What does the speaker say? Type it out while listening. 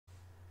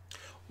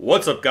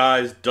What's up,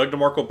 guys? Doug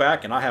DeMarco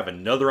back, and I have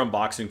another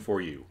unboxing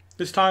for you.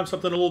 This time,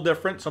 something a little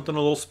different, something a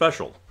little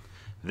special.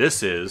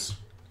 This is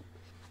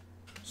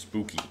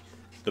Spooky,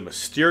 the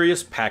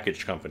Mysterious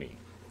Package Company.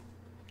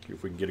 See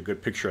if we can get a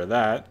good picture of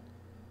that.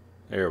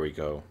 There we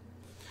go.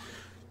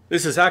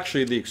 This is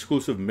actually the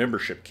exclusive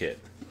membership kit.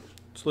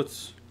 So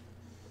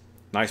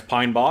nice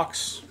pine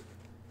box.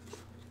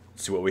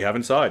 Let's see what we have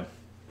inside.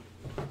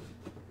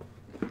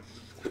 There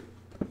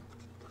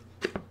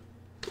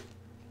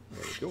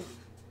we go.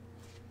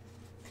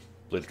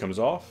 Lid comes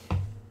off.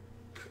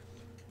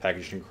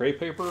 Packaged in crepe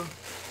paper. Let's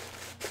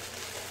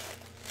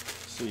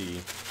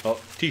see.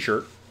 Oh,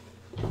 t-shirt.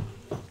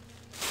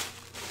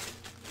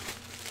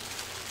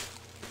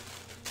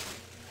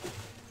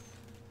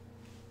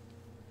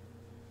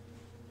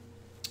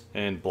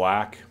 And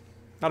black.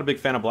 Not a big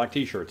fan of black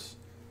t-shirts.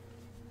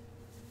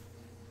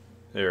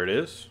 There it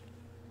is.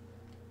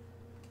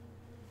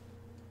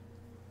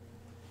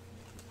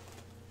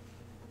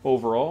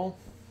 Overall,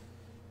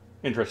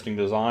 interesting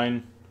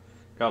design.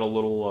 Got a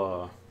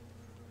little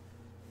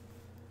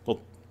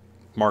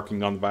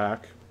marking on the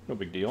back. No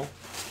big deal.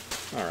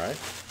 All right.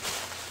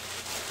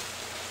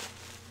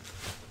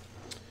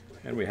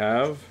 And we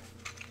have,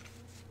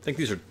 I think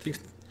these are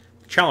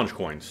challenge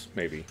coins,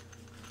 maybe.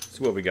 Let's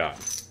see what we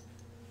got.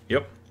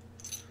 Yep.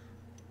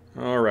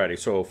 Alrighty,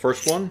 so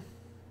first one.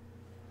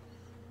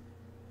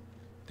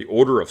 The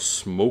Order of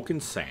Smoke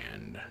and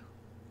Sand.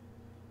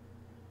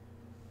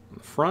 On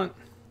the front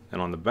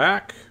and on the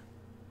back.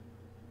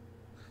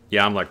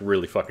 Yeah, I'm like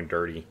really fucking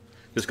dirty.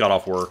 Just got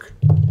off work.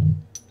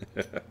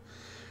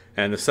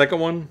 And the second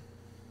one,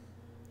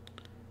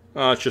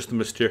 it's just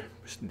the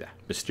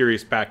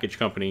Mysterious Package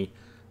Company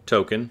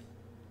token.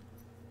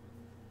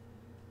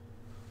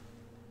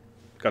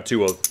 Got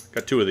two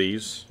of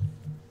these.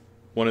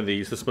 One of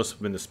these. This must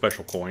have been the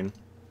special coin.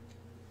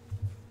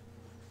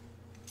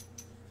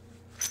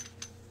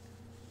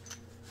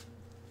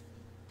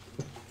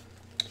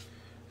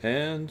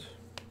 And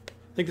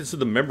I think this is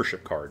the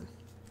membership card.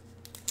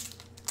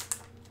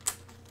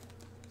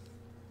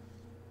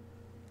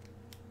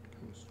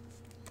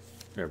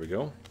 There we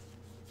go.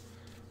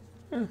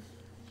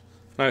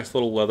 Nice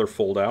little leather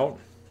fold out.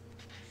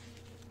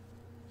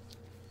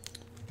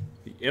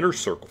 The inner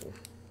circle.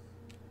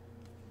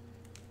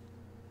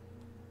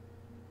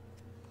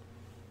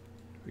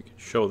 We can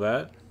show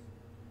that.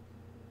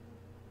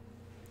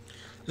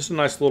 Just a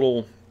nice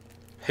little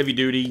heavy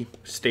duty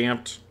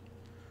stamped.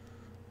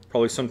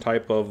 Probably some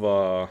type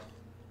of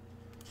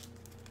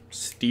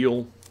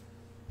steel.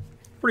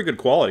 Pretty good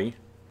quality.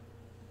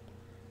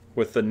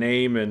 With the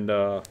name and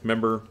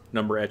member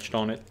number etched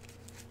on it.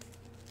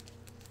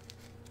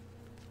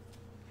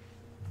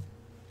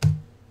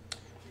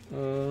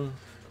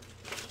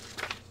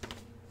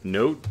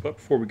 Note, but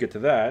before we get to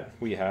that,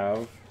 we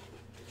have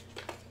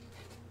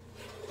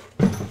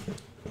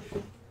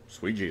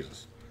sweet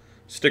Jesus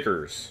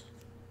stickers.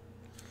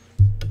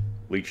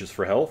 Leeches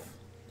for Health.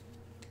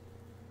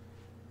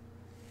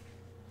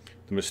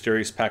 The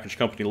Mysterious Package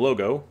Company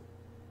logo.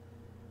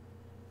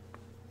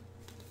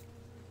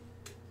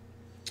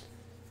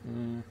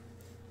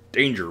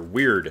 Danger,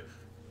 weird,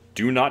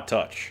 do not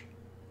touch.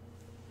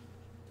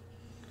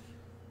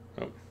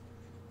 Oh.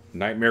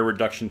 Nightmare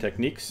reduction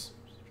techniques.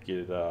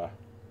 You could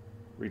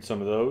read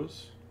some of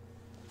those.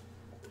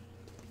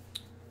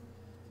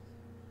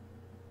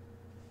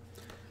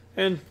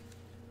 And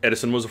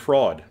Edison was a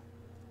fraud.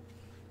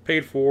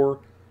 Paid for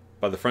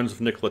by the friends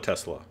of Nikola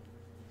Tesla.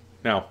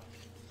 Now,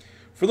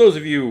 for those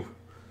of you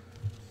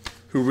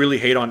who really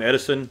hate on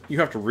Edison, you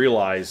have to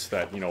realize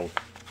that,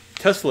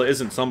 Tesla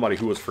isn't somebody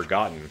who was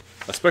forgotten.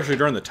 Especially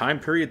during the time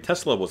period,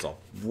 Tesla was a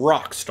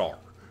rock star.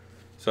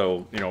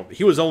 So,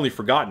 he was only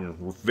forgotten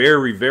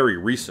very, very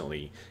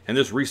recently. And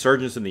this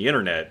resurgence in the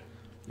internet,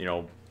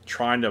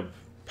 trying to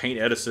paint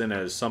Edison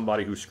as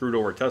somebody who screwed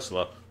over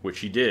Tesla, which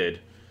he did,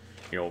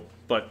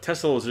 but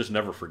Tesla was just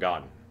never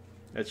forgotten.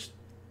 It's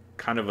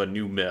kind of a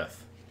new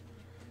myth.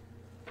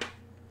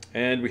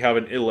 And we have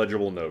an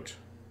illegible note.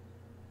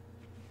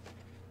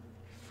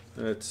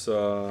 It's,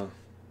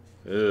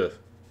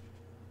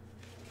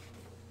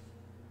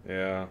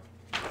 yeah.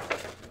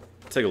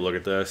 Take a look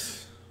at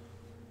this.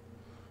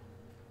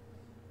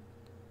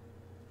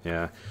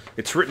 Yeah.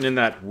 It's written in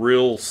that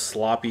real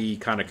sloppy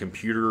kind of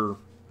computer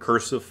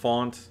cursive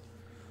font.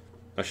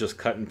 That's just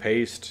cut and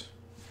paste.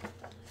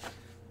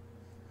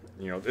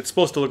 It's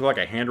supposed to look like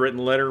a handwritten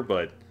letter,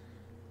 but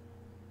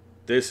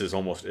this is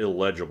almost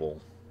illegible.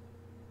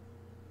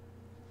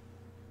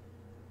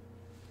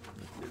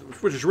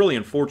 Which is really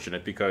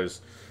unfortunate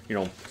because,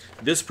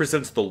 this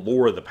presents the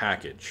lore of the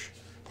package.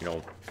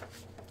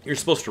 You're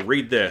supposed to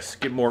read this,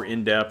 get more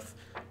in-depth,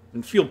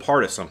 and feel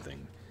part of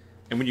something.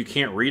 And when you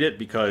can't read it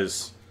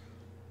because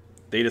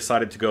they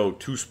decided to go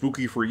too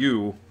spooky for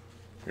you,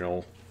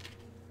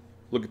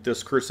 look at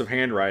this cursive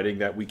handwriting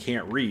that we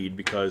can't read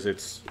because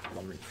it's...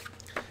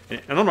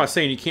 And I'm not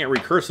saying you can't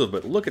read cursive,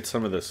 but look at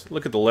some of this.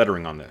 Look at the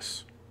lettering on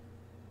this.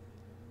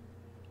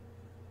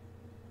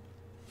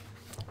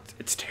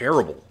 It's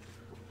terrible.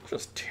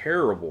 Just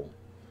terrible.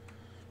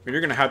 mean,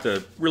 you're going to have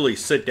to really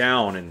sit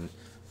down and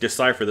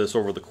decipher this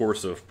over the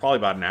course of probably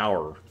about an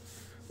hour.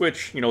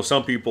 Which, you know,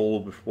 some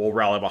people will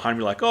rally behind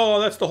me like, oh,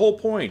 that's the whole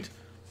point.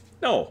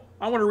 No,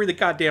 I want to read the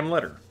goddamn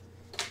letter.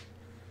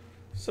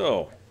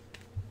 So,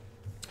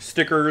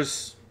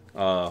 stickers,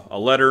 a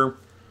letter,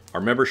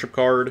 our membership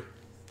card,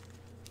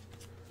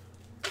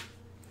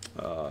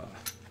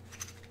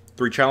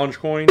 3 challenge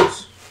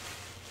coins.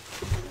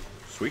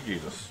 Sweet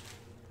Jesus.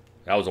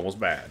 That was almost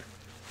bad.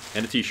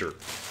 And a t-shirt.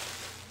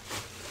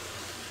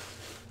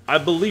 I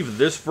believe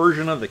this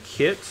version of the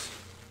kit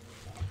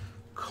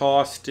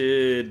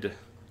costed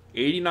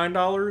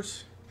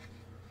 $89,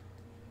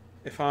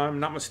 if I'm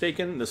not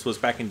mistaken. This was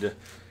back into...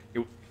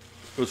 It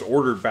was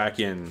ordered back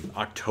in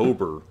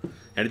October,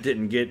 and it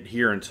didn't get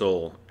here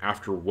until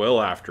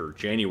well after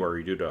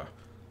January due to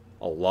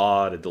a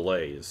lot of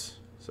delays.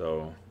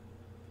 So,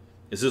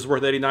 is this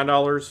worth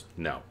 $89?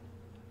 No.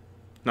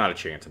 Not a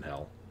chance in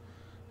hell.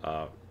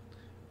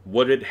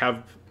 Would it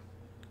have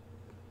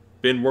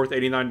been worth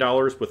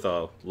 $89 with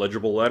a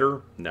legible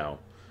letter? No.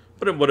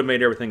 But it would have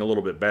made everything a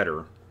little bit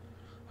better.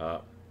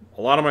 A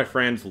lot of my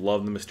friends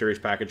love the Mysterious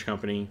Package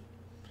Company.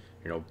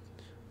 You know,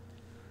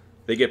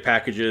 they get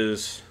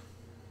packages,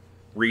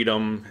 read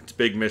them, it's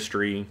big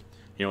mystery.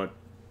 You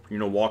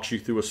know, it walks you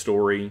through a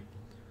story.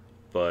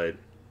 But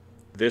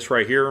this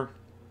right here,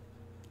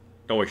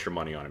 don't waste your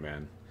money on it,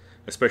 man.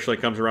 Especially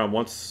it comes around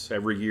once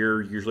every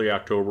year, usually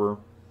October.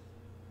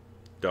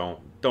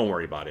 Don't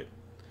worry about it.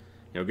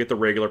 You know, get the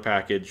regular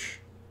package,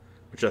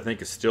 which I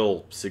think is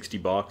still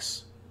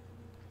 $60,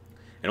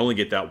 and only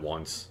get that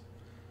once.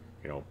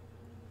 You know,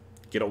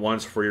 get it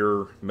once for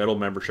your metal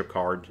membership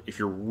card if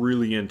you're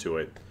really into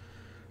it.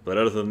 But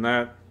other than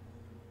that,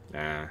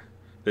 nah,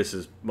 this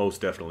is most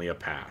definitely a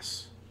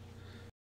pass.